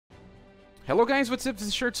Hello guys, what's up? This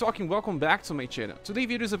is Scher talking. Welcome back to my channel. Today's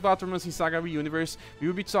video is about romancing SaGa UniverSe. We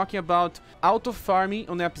will be talking about auto farming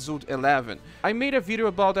on episode 11. I made a video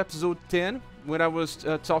about episode 10 when I was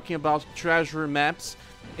talking about treasure maps,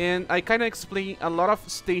 and I kind of explained a lot of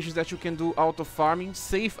stages that you can do auto farming,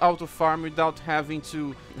 safe auto farm without having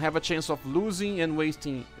to have a chance of losing and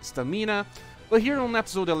wasting stamina. But here on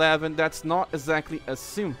episode 11, that's not exactly as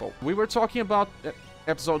simple. We were talking about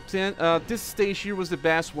episode 10, this stage here was the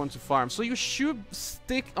best one to farm, so you should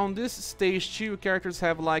stick on this stage till your characters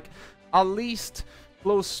have like at least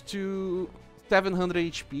close to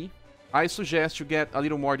 700 HP. I suggest you get a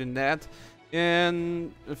little more than that,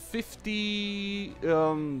 and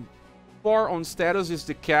 54 on status is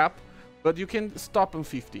the cap, but you can stop on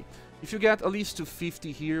 50. If you get at least to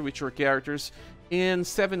 50 here with your characters and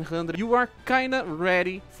 700, you are kinda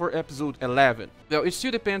ready for episode 11. Well, it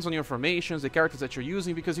still depends on your formations, the characters that you're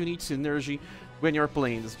using, because you need synergy when you're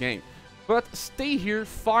playing this game. But stay here,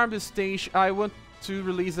 farm the stage. I want to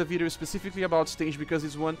release a video specifically about stage because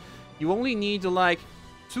it's one you only need like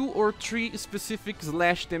 2 or 3 specific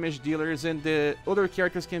slash damage dealers, and the other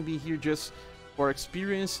characters can be here just for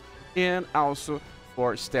experience and also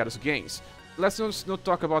for status gains. Let's not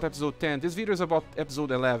talk about episode 10. This video is about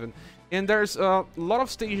episode 11. And there's a lot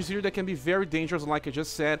of stages here that can be very dangerous, like I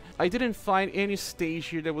just said. I didn't find any stage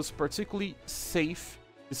here that was particularly safe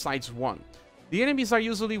besides one. The enemies are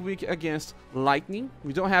usually weak against lightning.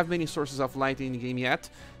 We don't have many sources of lightning in the game yet.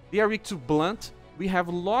 They are weak to blunt. We have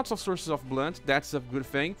lots of sources of blunt. That's a good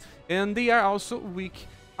thing. And they are also weak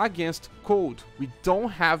against cold. We don't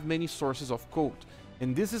have many sources of cold.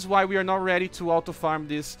 And this is why we are not ready to auto-farm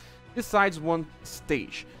this besides one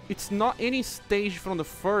stage. It's not any stage from the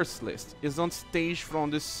first list, it's on stage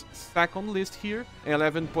from this second list here,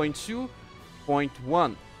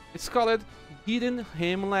 11.2.1. It's called Hidden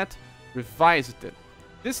Hamlet Revisited.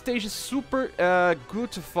 This stage is super good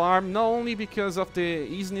to farm, not only because of the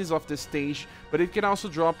easiness of the stage, but it can also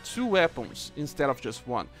drop 2 weapons instead of just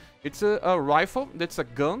one. It's a rifle, that's a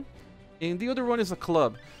gun, and the other one is a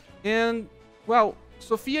club. And, well,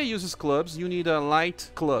 Sophia uses clubs, you need a light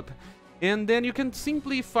club. And then you can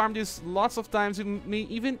simply farm this lots of times. You may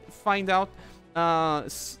even find out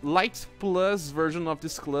light plus version of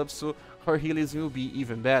this club, so her healing will be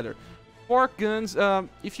even better. For guns,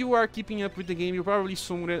 if you are keeping up with the game, you're probably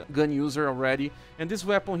soon a gun user already. And this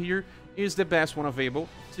weapon here is the best one available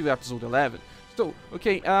to episode 11. So,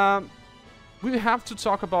 okay, we have to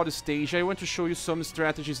talk about the stage. I want to show you some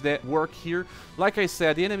strategies that work here. Like I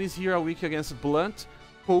said, the enemies here are weak against blunt,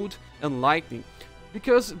 cold, and lightning.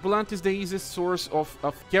 Because blunt is the easiest source of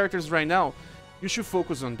characters right now, you should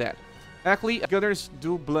focus on that. Actually, gunners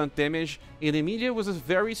do blunt damage, and Emilia was a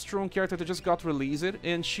very strong character that just got released,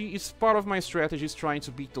 and she is part of my strategies trying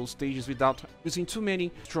to beat those stages without using too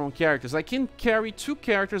many strong characters. I can carry 2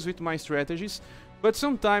 characters with my strategies, but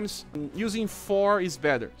sometimes using 4 is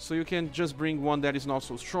better, so you can just bring one that is not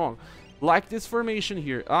so strong. Like this formation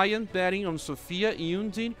here, I am betting on Sophia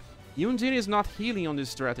Yundin. Yundin is not healing on this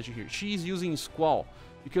strategy here, she is using Squall,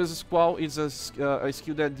 because Squall is a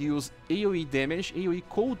skill that deals AoE damage, AoE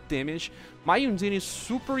cold damage. My Yundin is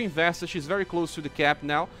super invested, she's very close to the cap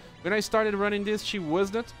now. When I started running this, she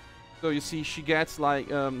wasn't. So you see, she gets like,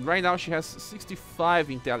 right now she has 65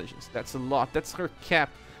 intelligence, that's a lot, that's her cap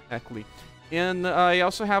actually. And I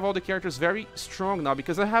also have all the characters very strong now,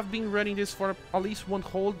 because I have been running this for at least one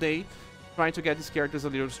whole day, trying to get these characters a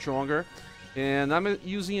little stronger. And I'm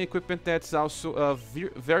using equipment that's also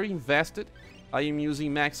very invested. I am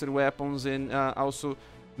using maxed weapons and also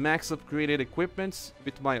max upgraded equipments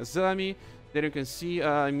with my Azami. Then you can see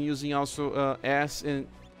I'm using also S, and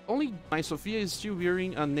only my Sophia is still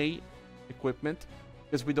wearing an A equipment,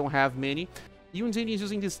 because we don't have many. Yundin is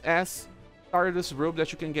using this S Stardust robe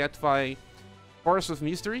that you can get by Force of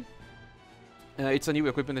Mystery. It's a new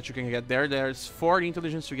equipment that you can get there. There's 4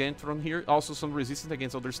 intelligence to get from here, also some resistance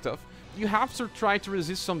against other stuff. You have to try to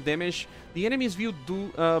resist some damage. The enemies will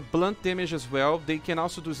do blunt damage as well. They can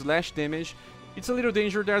also do slash damage. It's a little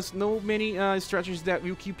dangerous. There's no many strategies that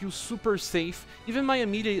will keep you super safe. Even my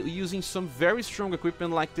Emilia using some very strong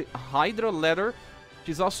equipment like the Hydra Leather.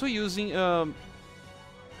 She's also using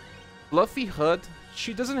Fluffy HUD.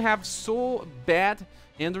 She doesn't have so bad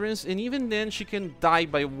endurance, and even then she can die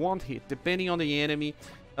by 1 hit depending on the enemy.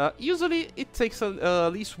 Usually it takes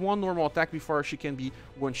at least 1 normal attack before she can be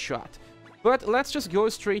 1 shot. But let's just go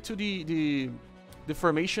straight to the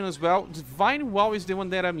formation as well. Divine Wall is the one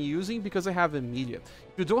that I'm using because I have Emilia.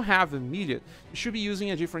 If you don't have Emilia, you should be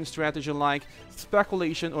using a different strategy like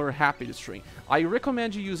Speculation or Rapid String. I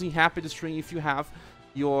recommend you using Rapid String if you have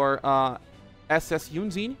your SS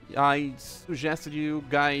Yundin. I suggested you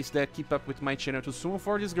guys that keep up with my channel to summon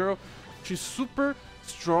for this girl. She's super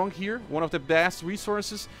strong here, one of the best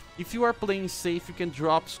resources. If you are playing safe, you can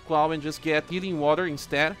drop Squall and just get healing water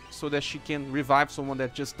instead, so that she can revive someone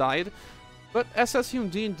that just died. But SS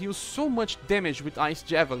Yundin deals so much damage with Ice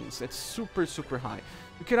Javelins, it's super high.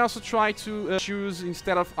 You can also try to choose,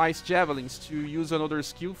 instead of Ice Javelins, to use another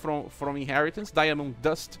skill from Inheritance. Diamond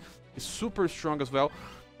Dust is super strong as well.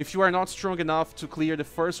 If you are not strong enough to clear the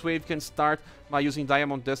first wave, you can start by using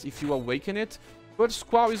Diamond Dust if you awaken it. But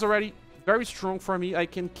Squall is already very strong for me. I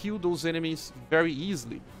can kill those enemies very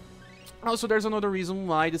easily. Also, there's another reason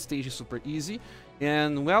why the stage is super easy.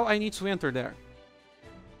 And, well, I need to enter there.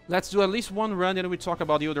 Let's do at least one run, and we talk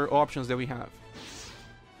about the other options that we have.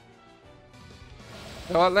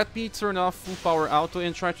 Let me turn off full power auto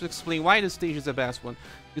and try to explain why the stage is the best one.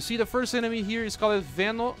 You see, the first enemy here is called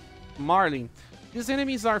Venom Marlin. These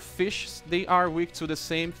enemies are fish. They are weak to the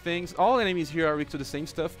same things. All enemies here are weak to the same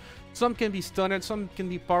stuff. Some can be stunned, some can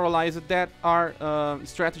be paralyzed. That are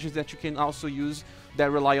strategies that you can also use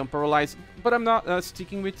that rely on paralyze. But I'm not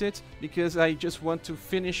sticking with it because I just want to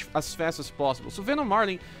finish as fast as possible. So Venom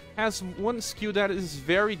Marlin has one skill that is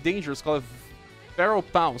very dangerous called Feral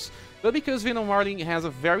Pounce. But because Venom Marlin has a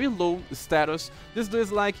very low status, this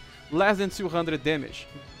does like less than 200 damage.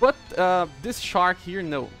 But this shark here,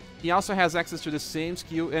 no. He also has access to the same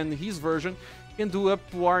skill, and his version can do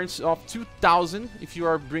upwards of 2000 if you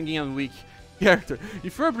are bringing a weak character.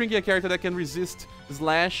 If you are bringing a character that can resist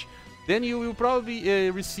Slash, then you will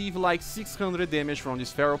probably receive like 600 damage from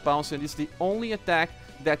this Feral Pounce, and it's the only attack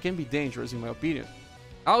that can be dangerous in my opinion.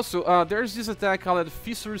 Also, there's this attack called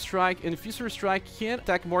Fissure Strike, and Fissure Strike can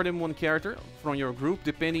attack more than one character from your group,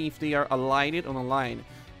 depending if they are aligned on a line.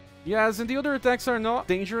 Yes, and the other attacks are not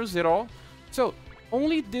dangerous at all. So,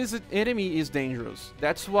 only this enemy is dangerous.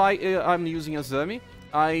 That's why I'm using Azami.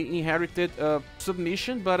 I inherited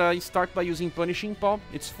Submission, but I start by using Punishing Paw.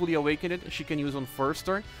 It's fully awakened. She can use on first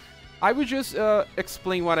turn. I will just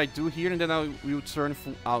explain what I do here, and then I will turn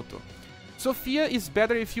full auto. Sophia is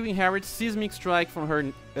better if you inherit Seismic Strike from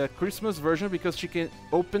her Christmas version, because she can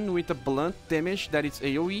open with a blunt damage that is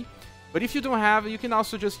AoE. But if you don't have, you can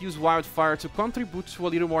also just use Wildfire to contribute to a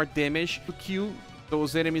little more damage to kill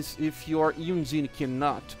those enemies if your Yundin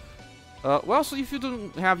cannot. Well, so if you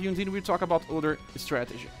don't have Yundin, we'll talk about other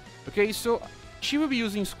strategy. Okay, so she will be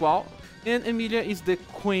using Squall, and Emilia is the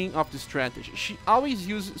queen of the strategy. She always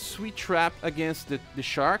uses Sweet Trap against the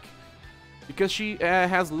shark, because she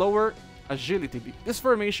has lower agility. This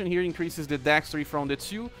formation here increases the dexterity from the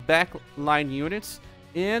two backline units,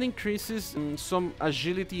 and increases some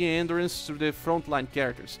agility and endurance to the frontline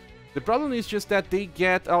characters. The problem is just that they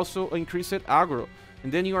get also increased aggro,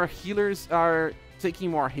 and then your healers are taking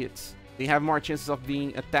more hits. They have more chances of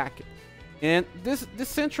being attacked. And this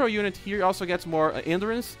central unit here also gets more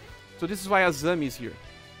endurance, so this is why Azami is here.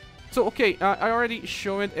 So okay, I already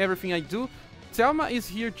showed everything I do. Thelma is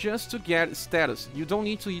here just to get status. You don't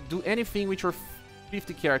need to do anything with your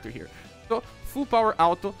 50 character here. So full power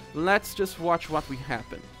auto, let's just watch what will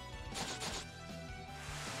happen.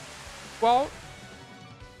 Well,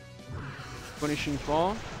 Punishing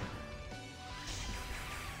Paw.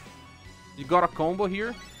 You got a combo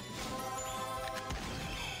here.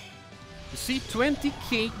 You see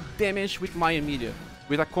 20k damage with my Emilia,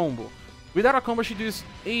 with a combo. Without a combo, she does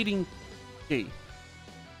 18k.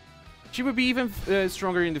 She will be even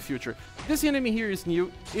stronger in the future. This enemy here is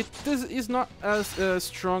new. It is not as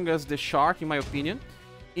strong as the shark, in my opinion.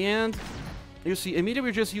 And you see, Emilia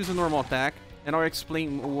will just use a normal attack, and I'll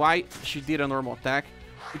explain why she did a normal attack.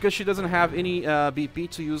 Because she doesn't have any BP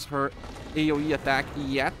to use her AoE attack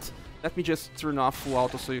yet. Let me just turn off full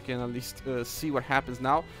auto so you can at least see what happens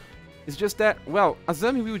now. It's just that, well,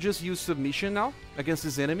 Azami will just use Submission now against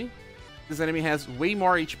this enemy. This enemy has way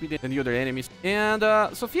more HP than the other enemies. And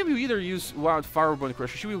Sophia will either use Wildfire or Bone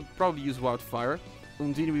Crusher. She will probably use Wildfire.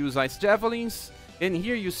 Undine will use Ice Javelins. And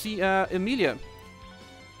here you see Emilia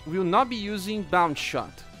will not be using Bound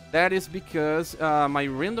Shot. That is because my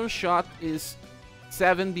random shot is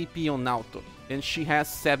 7 BP on auto, and she has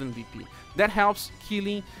 7 BP. That helps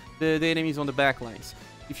killing the enemies on the backlines.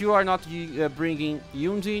 If you are not bringing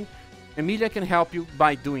Yundin, Emilia can help you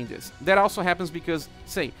by doing this. That also happens because,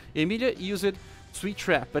 say, Emilia used Sweet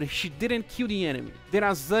Trap, but she didn't kill the enemy. Then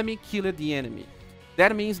Azami killed the enemy.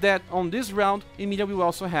 That means that on this round, Emilia will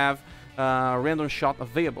also have random shot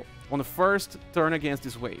available on the first turn against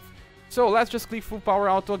this wave. So let's just click full power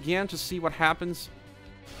auto again to see what happens.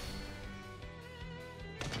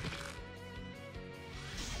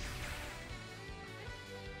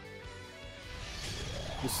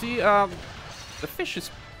 You see, the fish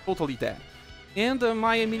is totally dead. and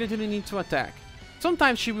Maya immediately need to attack.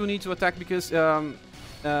 Sometimes she will need to attack because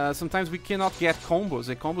sometimes we cannot get combos,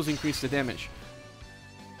 and combos increase the damage.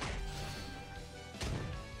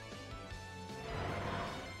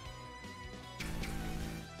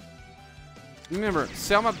 Remember,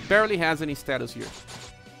 Selma barely has any status here.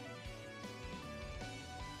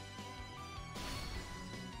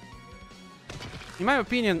 In my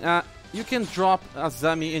opinion, you can drop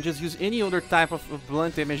Azami and just use any other type of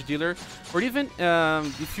blunt damage dealer, or even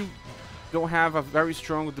if you don't have a very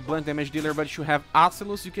strong blunt damage dealer, but you have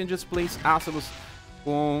Acelus, you can just place Acelus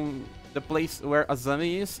on the place where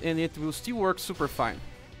Azami is, and it will still work super fine.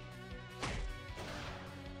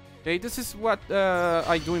 Okay, this is what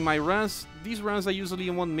I do in my runs. These runs are usually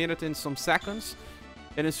in 1 minute and some seconds,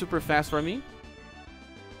 and it's super fast for me.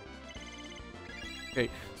 Okay,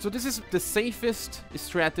 so this is the safest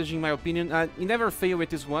strategy in my opinion. You never fail with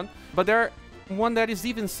this one, but there one that is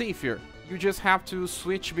even safer. You just have to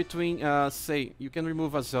switch between, say, you can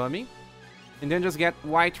remove Azami, and then just get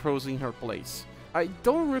White Rose in her place. I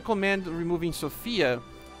don't recommend removing Sophia,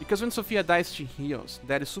 because when Sophia dies, she heals.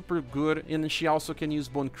 That is super good, and she also can use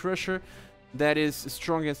Bone Crusher, that is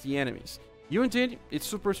strong against the enemies. Unity, it's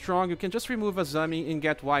super strong, you can just remove Azami and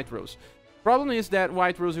get White Rose. Problem is that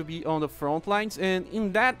White Rose will be on the front lines, and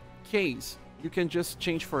in that case, you can just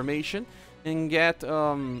change formation and get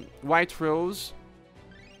White Rose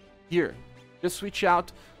here. Just switch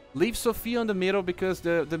out, leave Sophia in the middle because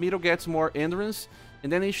the middle gets more endurance,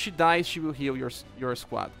 and then if she dies, she will heal your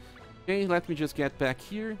squad. Okay, let me just get back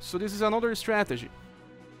here. So this is another strategy.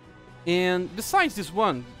 And besides this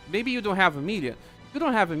one, maybe you don't have immediate. If you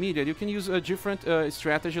don't have immediate, you can use a different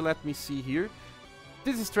strategy. Let me see here.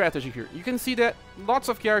 This is strategy here. You can see that lots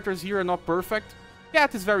of characters here are not perfect.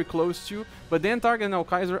 Cat is very close to, but then Target and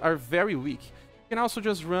Alkaiser are very weak. You can also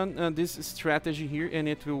just run this strategy here and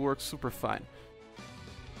it will work super fine.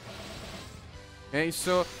 Okay,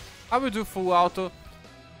 so I will do full auto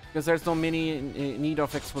because there's not many need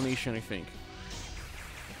of explanation, I think.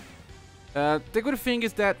 The good thing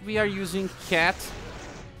is that we are using Cat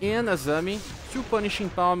and Azami. 2 Punishing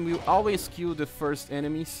Palm will always kill the first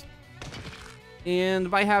enemies. And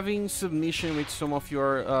by having submission with some of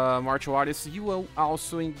your martial artists, you will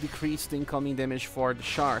also decrease the incoming damage for the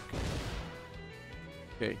shark.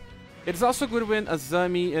 Okay. It's also good when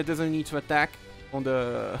Azami doesn't need to attack on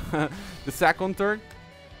the the second turn,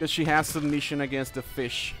 because she has submission against the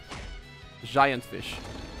fish, the giant fish.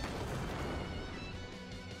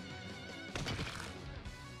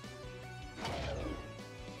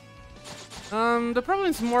 The problem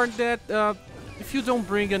is more that if you don't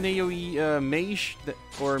bring an AoE mage,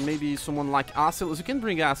 or maybe someone like Acelus, you can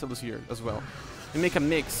bring Acelus here as well and make a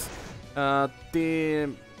mix. The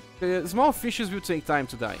small fishes will take time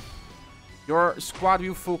to die. Your squad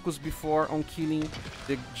will focus before on killing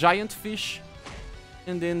the giant fish,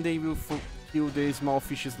 and then they will kill the small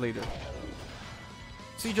fishes later.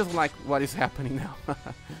 See just like what is happening now.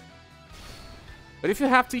 But if you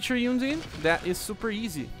have Teacher Yundin, that is super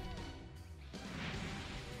easy.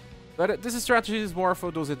 But this strategy is more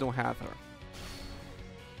for those that don't have her.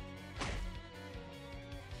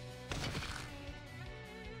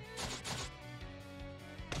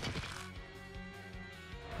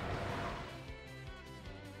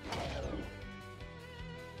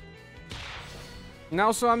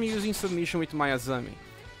 Now, so I'm using submission with my Azami.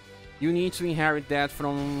 You need to inherit that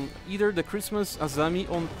from either the Christmas Azami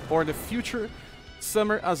or the future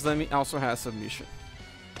Summer Azami also has submission.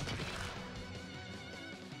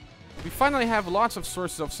 We finally have lots of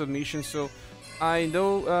sources of submission, so I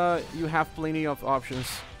know you have plenty of options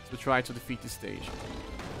to try to defeat this stage.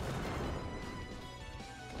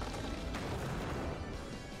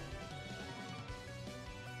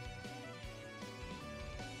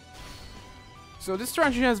 So this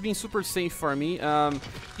strategy has been super safe for me.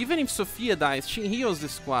 Even if Sophia dies, she heals the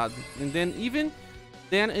squad, and then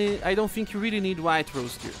I don't think you really need White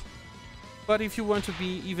Rose here. But if you want to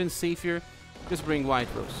be even safer, just bring White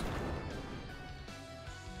Rose.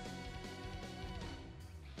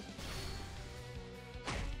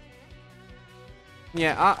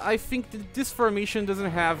 Yeah, I think that this formation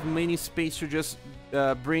doesn't have many space to just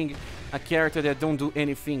bring a character that don't do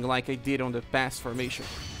anything like I did on the past formation.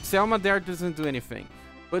 Selma there doesn't do anything,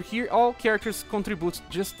 but here all characters contribute,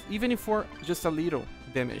 just even if for just a little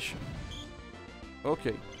damage.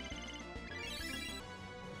 Okay.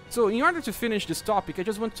 So in order to finish this topic, I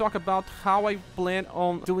just want to talk about how I plan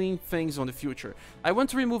on doing things on the future. I want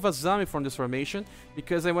to remove Azami from this formation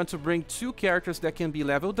because I want to bring 2 characters that can be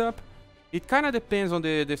leveled up, It kind of depends on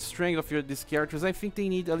the strength of these characters. I think they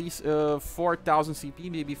need at least 4,000 CP,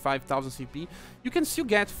 maybe 5,000 CP. You can still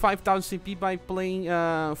get 5,000 CP by playing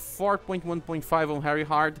 4.1.5 on Harry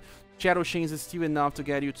Hard. Shadow Chains is still enough to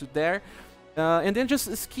get you to there. And then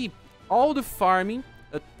just skip all the farming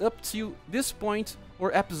up to this point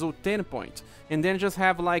or episode 10 point. And then just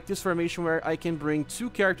have like this formation where I can bring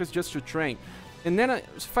 2 characters just to train. And then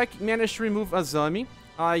if I manage to remove Azami,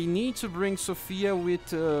 I need to bring Sophia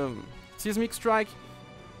with Seismic Strike,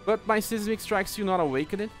 but my Seismic Strike still not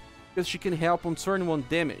awakened, because she can help on turn 1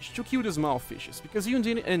 damage to kill the small fishes, because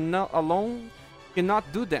Yundin alone cannot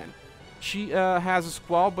do that. She has a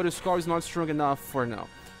Squall, but a Squall is not strong enough for now.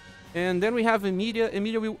 And then we have Emilia.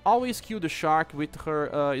 Emilia will always kill the shark with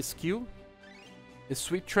her skill. A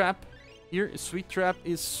Sweet Trap. Here, a Sweet Trap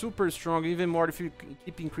is super strong, even more if you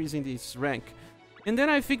keep increasing this rank. And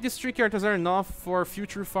then I think these 3 characters are enough for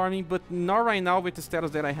future farming, but not right now with the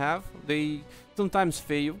status that I have. They sometimes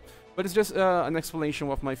fail, but it's just an explanation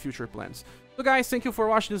of my future plans. So guys, thank you for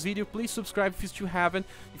watching this video. Please subscribe if you still haven't.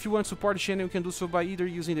 If you want to support the channel, you can do so by either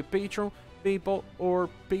using the Patreon, PayPal, or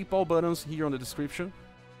PayPal buttons here on the description.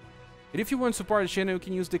 And if you want to support the channel, you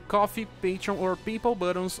can use the Coffee, Patreon, or PayPal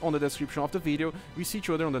buttons on the description of the video. We see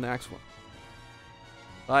each other on the next one.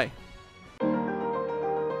 Bye.